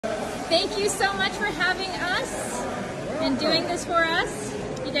Thank you so much for having us and doing this for us.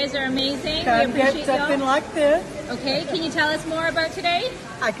 You guys are amazing. We appreciate something y'all. like this. Okay, can you tell us more about today?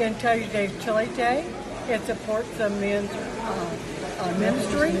 I can tell you today's Chili Day. It supports the men's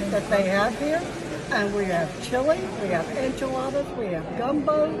ministry that they have here. And we have chili, we have enchiladas, we have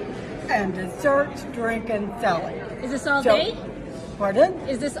gumbo, and desserts, drink, and selling. Is this all day? Pardon?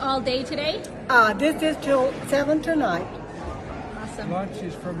 Is this all day today? This is till 7 tonight. Awesome. Lunch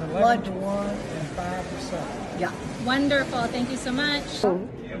is from 11 to 1 and 5 to 7. Yeah. Wonderful. Thank you so much. So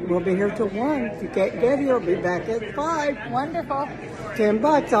we'll be here till 1. If you can't get here, we'll be back at 5. Wonderful.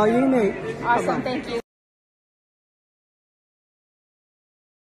 $10, all you need. Awesome. Bye-bye. Thank you.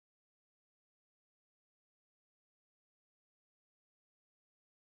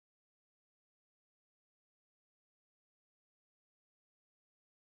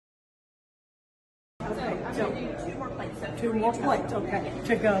 Two more plates, okay,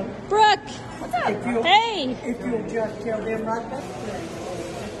 to go. Brooke, what's up? Hey. If you'll just tell them right back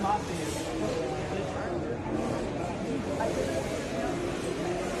there.